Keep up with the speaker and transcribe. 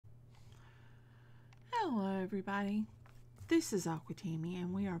Hello everybody, this is Aquatami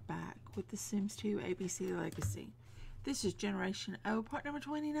and we are back with The Sims 2 ABC Legacy. This is Generation O, part number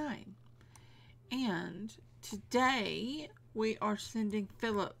 29. And today we are sending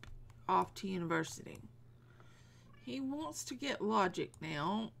Philip off to university. He wants to get logic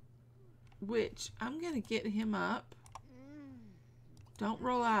now, which I'm going to get him up. Don't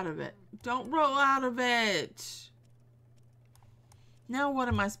roll out of it. Don't roll out of it! Now what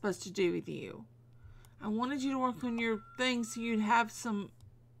am I supposed to do with you? I wanted you to work on your thing so you'd have some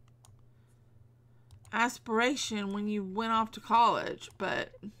aspiration when you went off to college,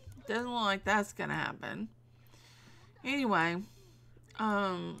 but it doesn't look like that's gonna happen. Anyway,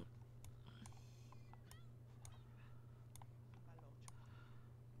 oh,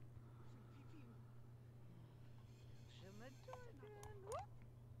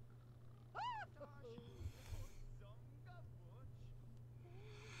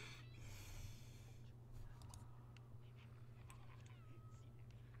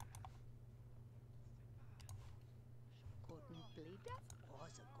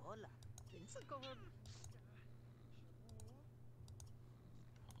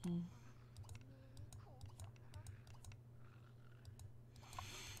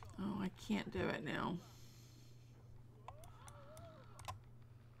 I can't do it now.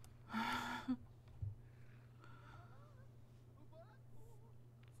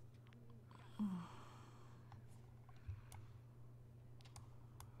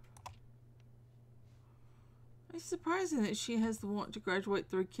 It's surprising that she has the want to graduate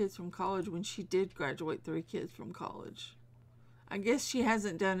 3 kids from college when she did graduate 3 kids from college. I guess she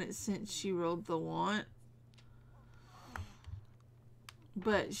hasn't done it since she rolled the want.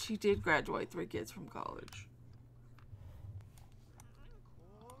 But she did graduate 3 kids from college.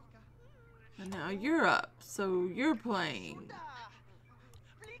 And now you're up, so you're playing.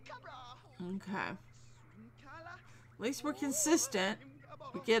 Okay. At least we're consistent.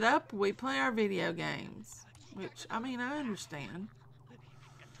 We get up, we play our video games. Which, I mean, I understand.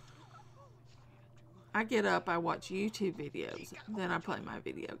 I get up, I watch YouTube videos, then I play my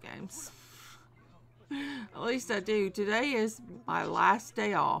video games. At least I do. Today is my last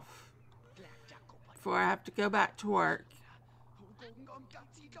day off before I have to go back to work.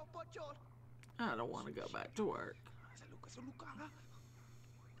 I don't want to go back to work.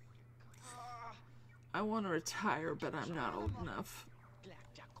 I want to retire, but I'm not old enough.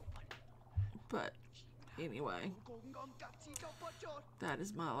 But anyway, that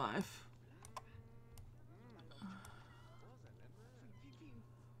is my life.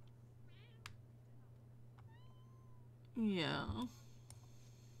 Yeah.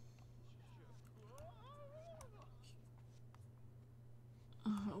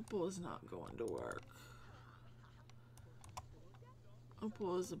 Opal is not going to work.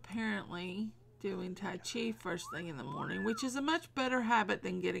 Opal is apparently doing Tai Chi first thing in the morning, which is a much better habit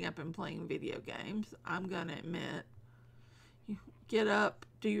than getting up and playing video games, I'm gonna admit. You get up,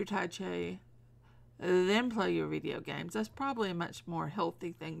 do your Tai Chi, then play your video games. That's probably a much more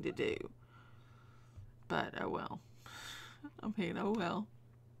healthy thing to do. But, oh well. I mean, oh well.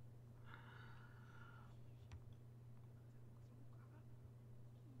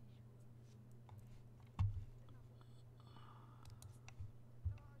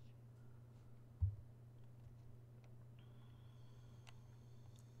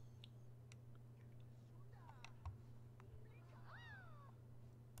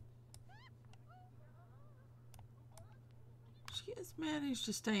 She has managed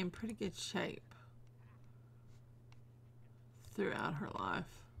to stay in pretty good shape throughout her life.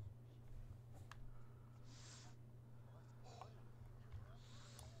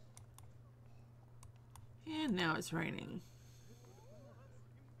 And now it's raining.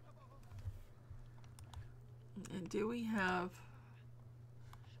 And do we have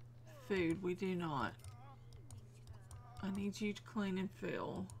food? We do not. I need you to clean and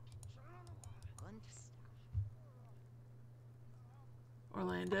fill.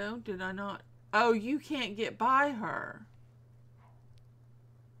 Orlando, did I not? Oh, you can't get by her.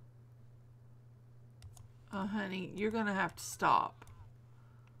 Oh, honey, you're going to have to stop.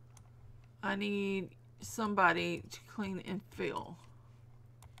 I need somebody to clean and fill.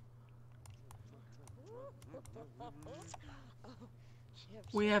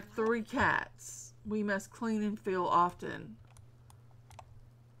 We have 3 cats. We must clean and fill often.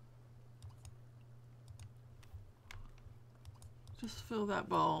 Just fill that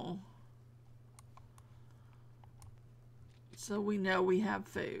bowl. So we know we have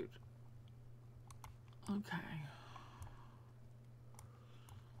food. Okay.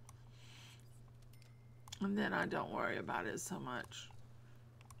 And then I don't worry about it so much.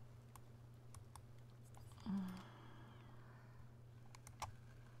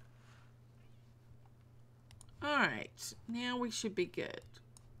 Now we should be good.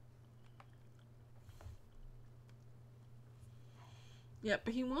 Yep,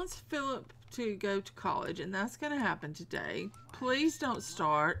 he wants Philip to go to college, and that's going to happen today. Please don't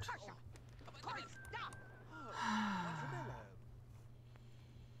start.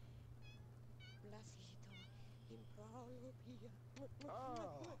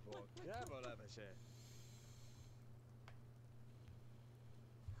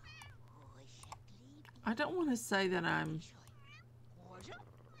 I don't want to say that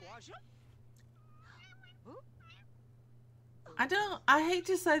I hate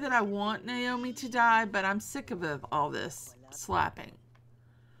to say that I want Naomi to die, but I'm sick of all this slapping.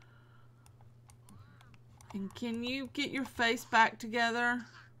 And can you get your face back together?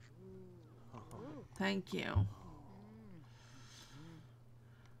 Thank you.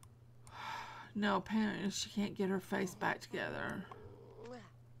 No, apparently she can't get her face back together.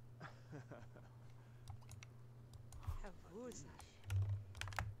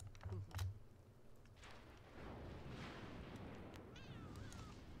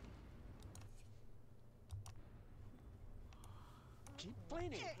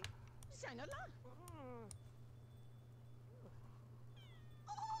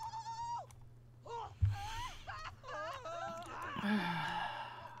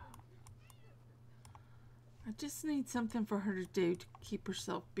 I just need something for her to do to keep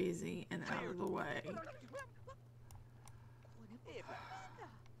herself busy and out of the way.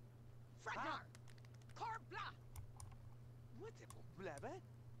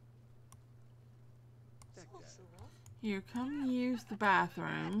 Here, come use the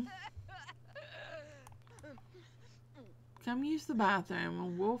bathroom. Come use the bathroom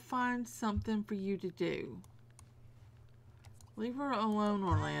and we'll find something for you to do. Leave her alone,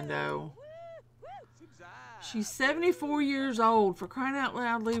 Orlando. She's 74 years old. For crying out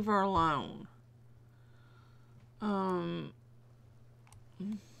loud, leave her alone.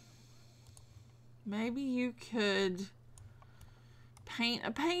 Maybe you could paint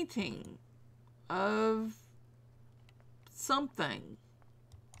a painting of something.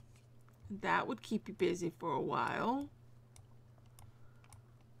 That would keep you busy for a while.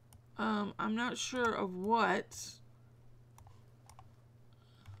 I'm not sure of what.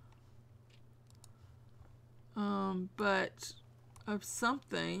 But of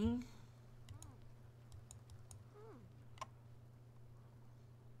something.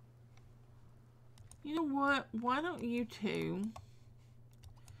 You know what? Why don't you two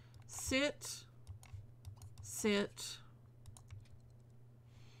sit, sit,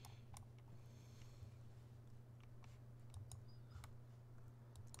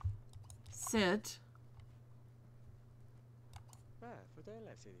 sit,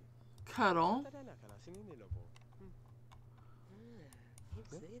 cuddle,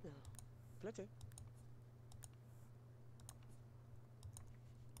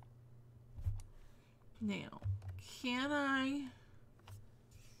 now, can I...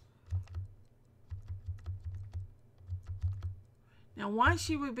 Now, why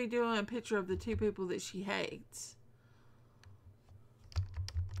she would be doing a picture of the two people that she hates?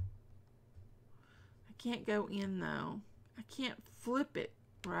 I can't go in, though. I can't flip it,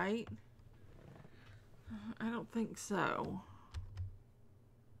 right? I don't think so.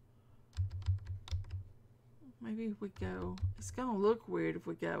 Maybe if we go... It's going to look weird if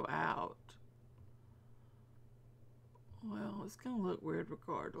we go out. Well, it's going to look weird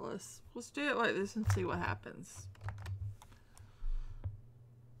regardless. Let's do it like this and see what happens.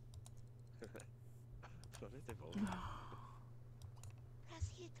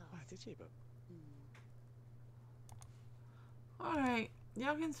 Alright,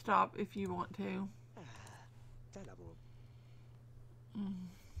 y'all can stop if you want to.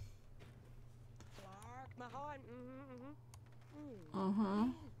 Uh-huh.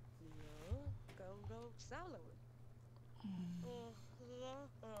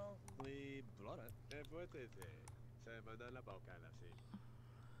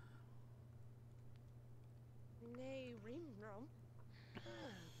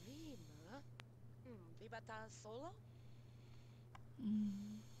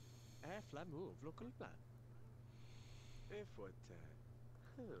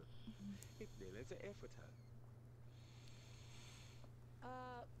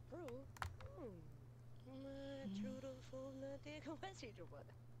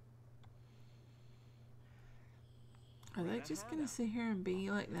 Are they just gonna sit here and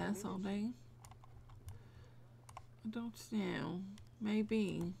be like this all day? I don't know.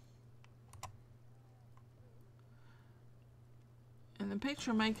 Maybe. And the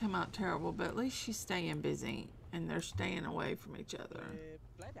picture may come out terrible, but at least she's staying busy and they're staying away from each other.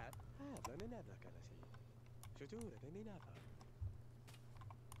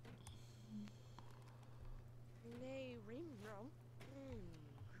 Nay, rimrom.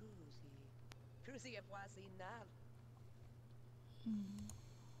 Cruzy of Wasi Nav.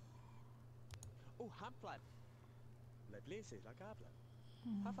 Oh, Hamplan. La place la cabla.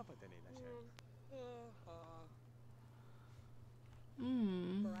 Papa patene la share.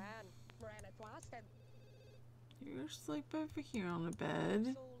 Moran at Waston. You're asleep over here on the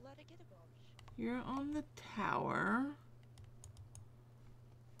bed. So let it get a bunch. You're on the tower.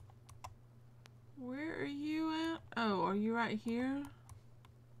 Where are you at? Oh, are you right here?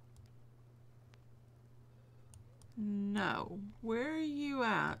 No. Where are you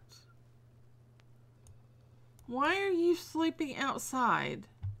at? Why are you sleeping outside?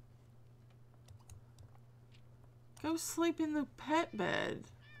 Go sleep in the pet bed.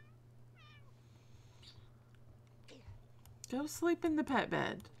 Go sleep in the pet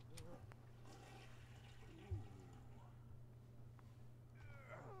bed.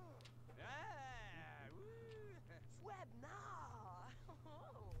 Web na.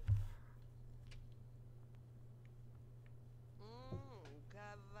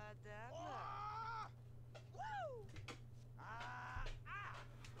 Gavadabla. Woo!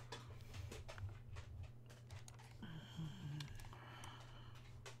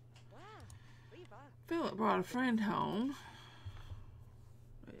 Philip brought a friend home.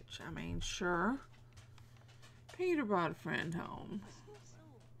 Which, I mean, sure. Peter brought a friend home.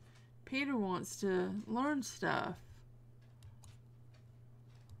 Peter wants to learn stuff.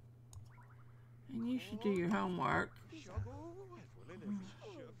 And you should do your homework.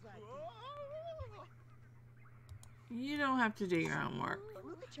 You don't have to do your homework.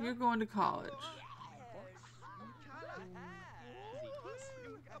 You're going to college.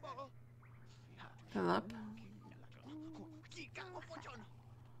 Philip.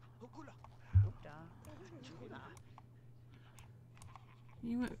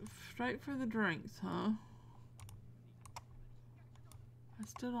 You went straight for the drinks, huh? I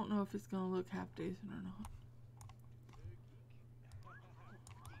still don't know if it's going to look half decent or not.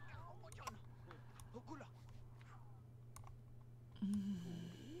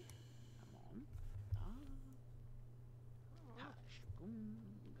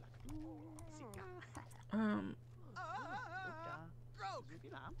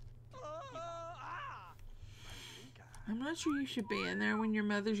 I'm not sure you should be in there when your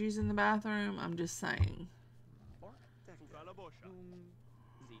mother's using the bathroom. I'm just saying.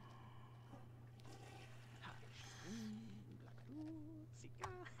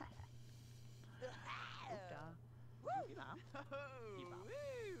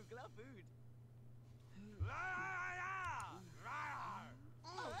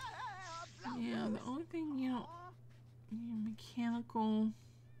 Yeah, the only thing your mechanical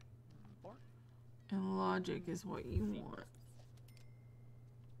and logic is what you want.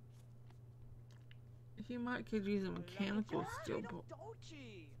 You could use a mechanical skill.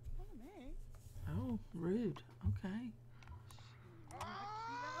 Oh, rude. Okay.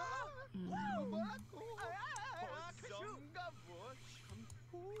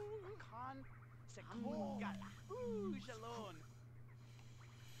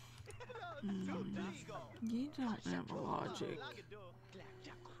 You don't have a logic.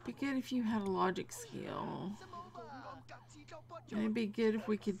 Be good if you had a logic skill. And it'd be good if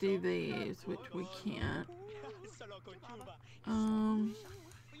we could do these, which we can't. I'm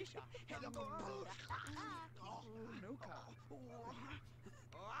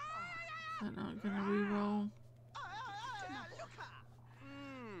not gonna re-roll.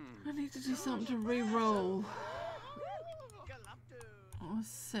 I need to do something to re-roll. Let's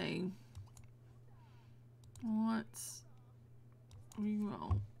see. Let's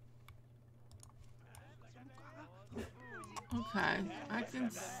re-roll. Okay, I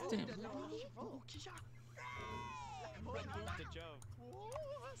can stamp.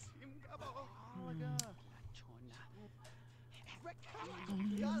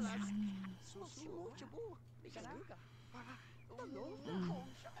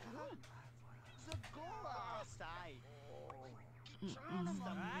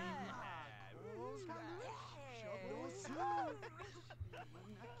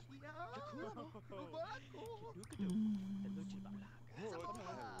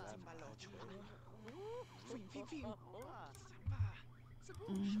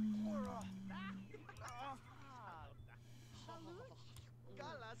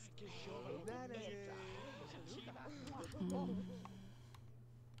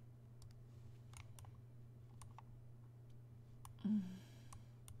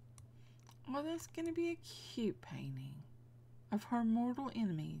 Well, that's going to be a cute painting of her mortal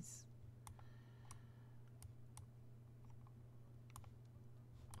enemies.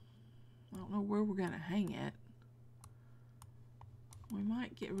 don't know where we're gonna hang it. We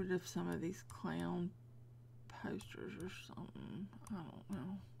might get rid of some of these clown posters or something. I don't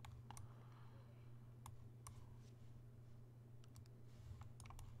know.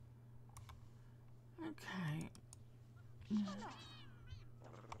 Okay.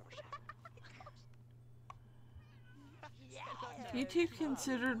 You two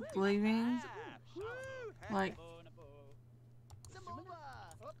considered leaving? Like,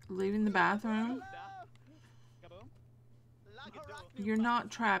 leaving the bathroom? You're not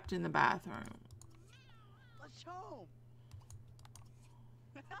trapped in the bathroom.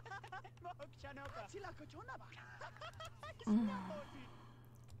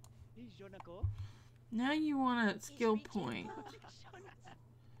 Now you want a skill point.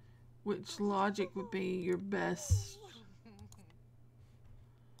 Which logic would be your best?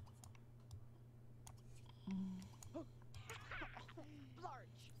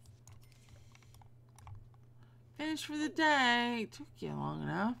 Finish for the day. It took you long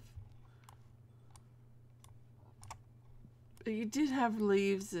enough. But you did have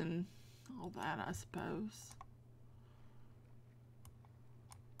leaves and all that, I suppose.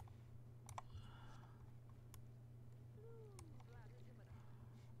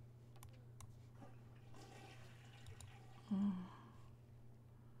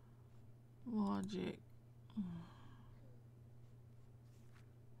 Logic.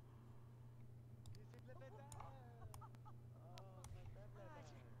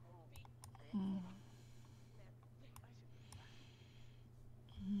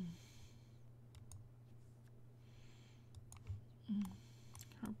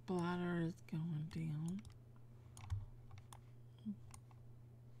 Her bladder is going down.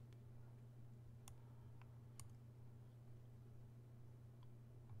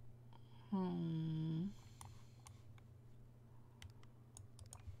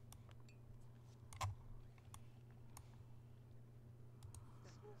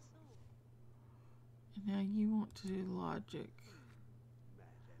 Now you want to do logic.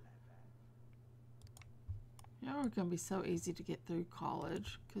 Y'all are going to be so easy to get through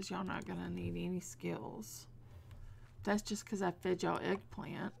college because y'all not going to need any skills. That's just because I fed y'all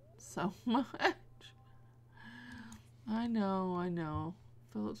eggplant so much. I know.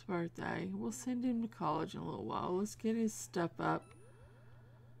 Philip's birthday. We'll send him to college in a little while. Let's get his stuff up.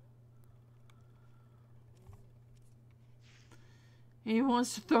 He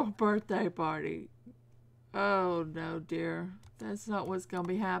wants to throw a birthday party. Oh no, dear. That's not what's going to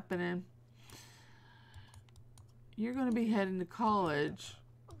be happening. You're going to be heading to college.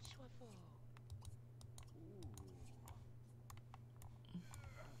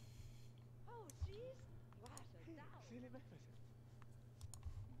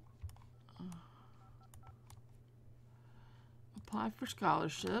 Apply for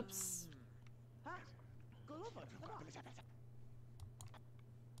scholarships.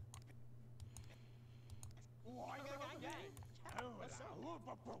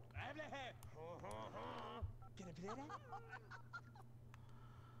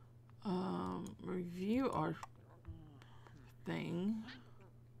 Review our thing.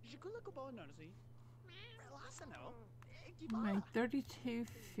 Made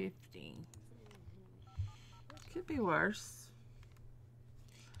 $32.50. Could be worse.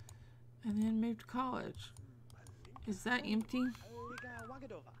 And then move to college. Is that empty?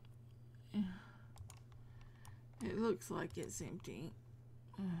 It looks like it's empty.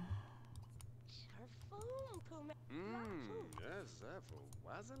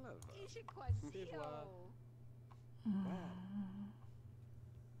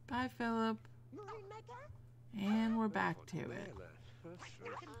 Bye, Philip. And we're back to it.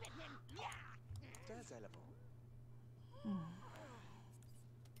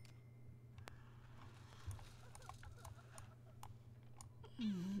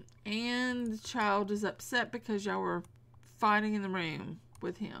 And the child is upset because y'all were fighting in the room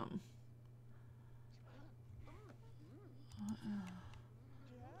with him.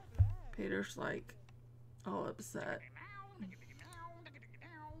 Peter's like all upset.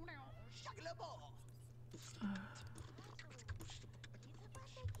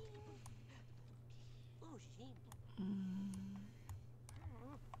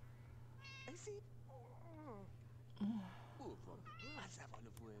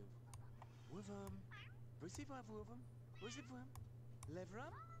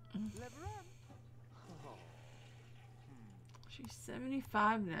 She's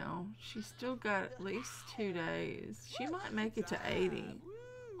 75 now. She's still got at least 2 days. She might make it to 80,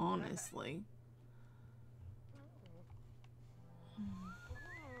 honestly.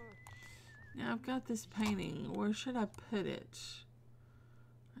 Now I've got this painting. Where should I put it?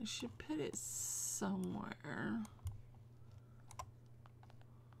 I should put it somewhere.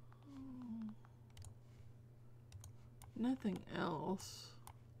 Nothing else.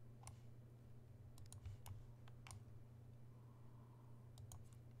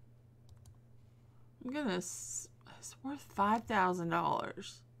 I'm gonna. It's worth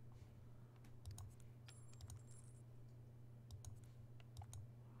 $5,000.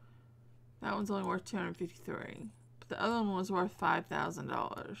 That one's only worth $253, but the other one was worth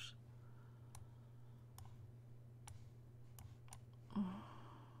 $5,000. I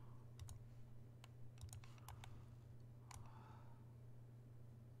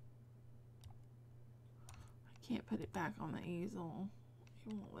can't put it back on the easel.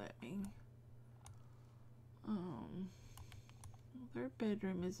 It won't let me. Their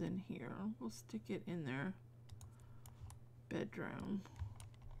bedroom is in here. We'll stick it in their bedroom.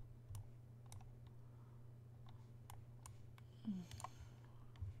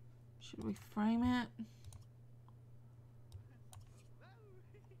 Should we frame it?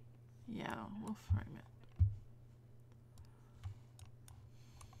 Yeah, we'll frame it.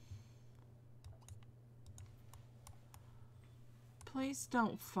 Please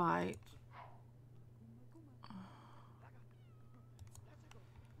don't fight.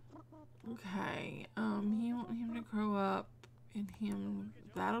 Okay, you want him to grow up and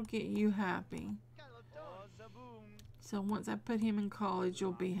that'll get you happy. So once I put him in college,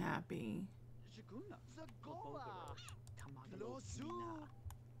 you'll be happy.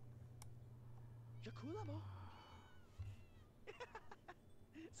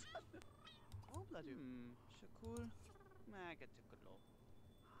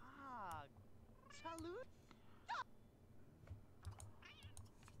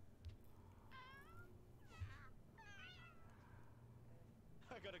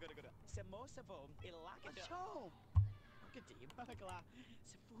 Semosabom ilakada. Kadim kala.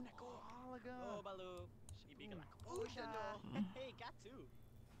 Sefunako. Oh balu. Ibigala. Hey, gatu.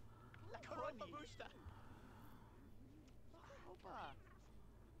 La corona busta. Opa.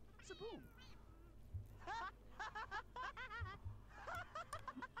 Saboom.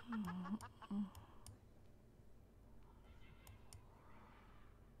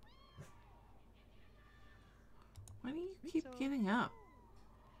 Why do you keep getting up?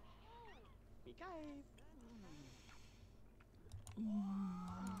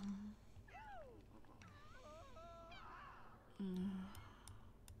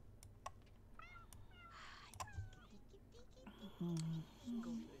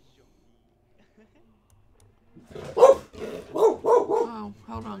 Oh,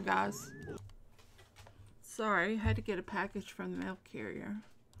 hold on, guys. Sorry, had to get a package from the mail carrier.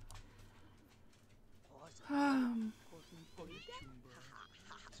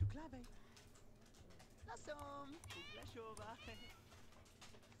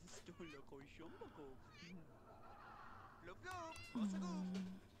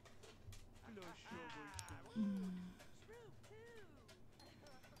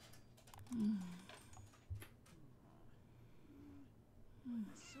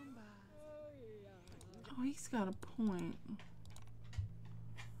 Oh, he's got a point.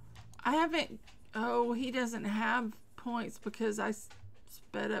 I haven't... Oh, he doesn't have points because I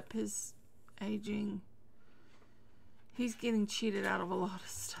sped up his aging. He's getting cheated out of a lot of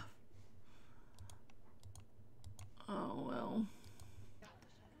stuff. Oh, well.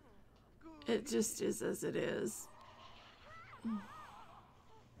 It just is as it is.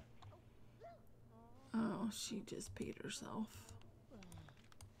 Oh, she just peed herself.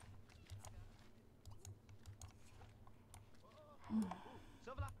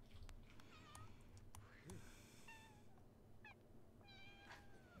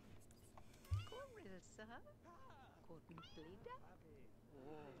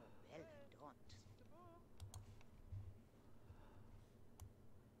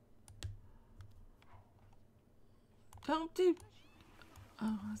 Don't do...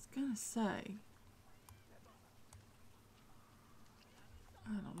 Oh, I was gonna say.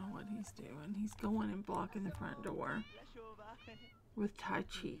 I don't know what he's doing. He's going and blocking the front door with Tai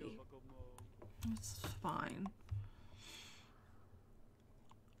Chi. It's fine.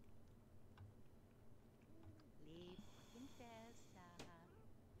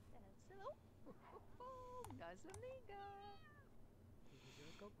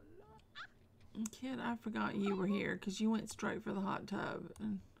 Kid, I forgot you were here because you went straight for the hot tub.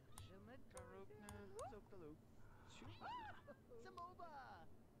 And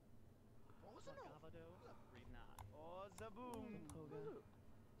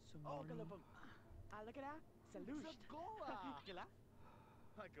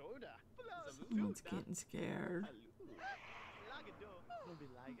someone's getting scared. Wagado.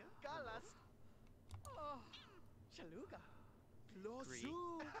 Mobiliga. Galas. Oh. Shaluga.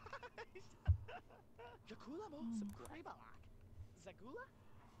 Losu. Jakula mo. Subscribalak. Zagula.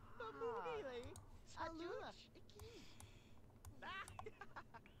 Mamugili. Salula. Iki.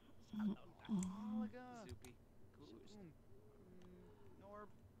 Alaga. Zupi. Goose. Norb.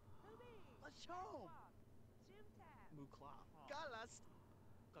 Lachom. Mukla. Galas.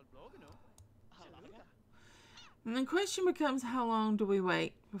 Kalblogano. Halaga. And the question becomes, how long do we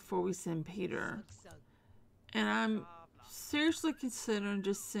wait before we send Peter? And I'm seriously considering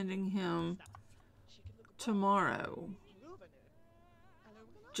just sending him tomorrow,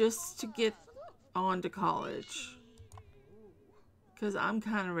 just to get on to college, because I'm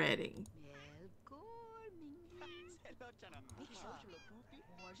kind of ready.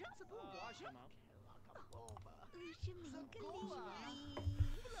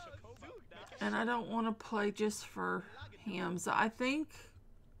 And I don't want to play just for him, so I think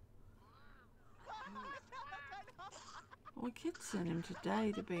we could send him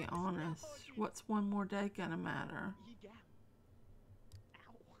today, to be honest. What's one more day gonna matter?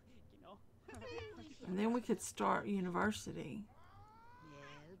 And then we could start university.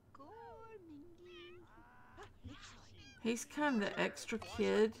 He's kind of the extra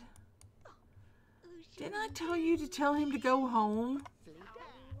kid. Didn't I tell you to tell him to go home?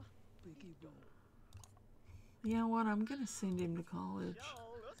 You know what? I'm gonna send him to college.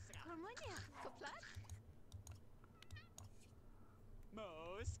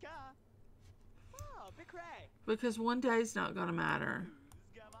 Because one day's not gonna matter.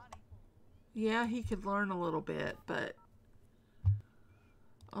 Yeah, he could learn a little bit, but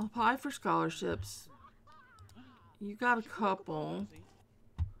I'll apply for scholarships. You got a couple.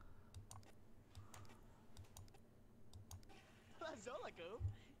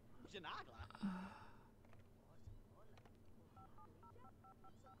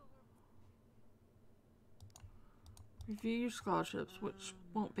 Review your scholarships, which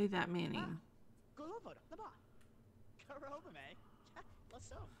won't be that many.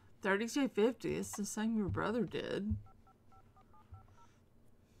 3250. It's the same your brother did.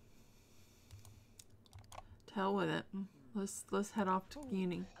 To hell with it. Let's head off to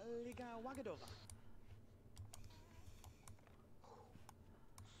uni.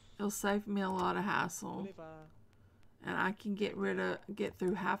 It'll save me a lot of hassle, and I can get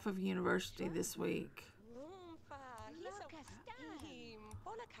through half of university this week.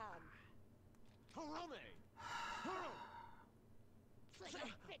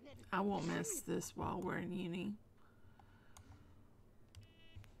 I won't miss this while we're in uni.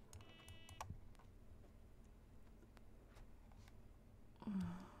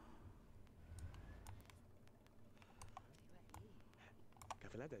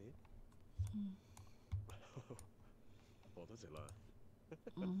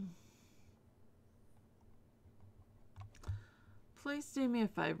 Please do me a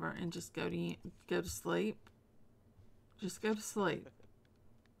favor and just go to sleep. Just go to sleep.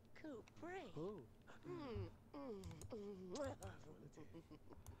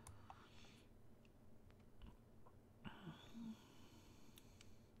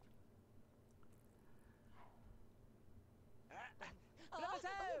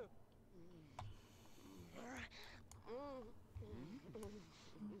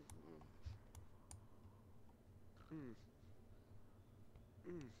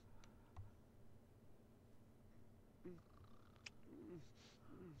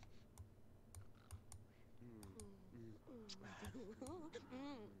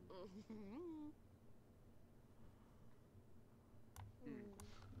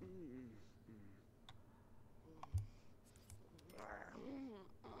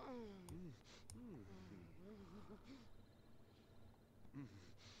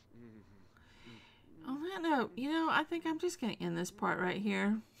 On that note, I think I'm just going to end this part right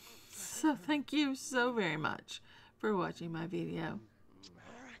here. So thank you so very much for watching my video.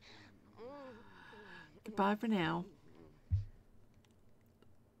 Goodbye for now.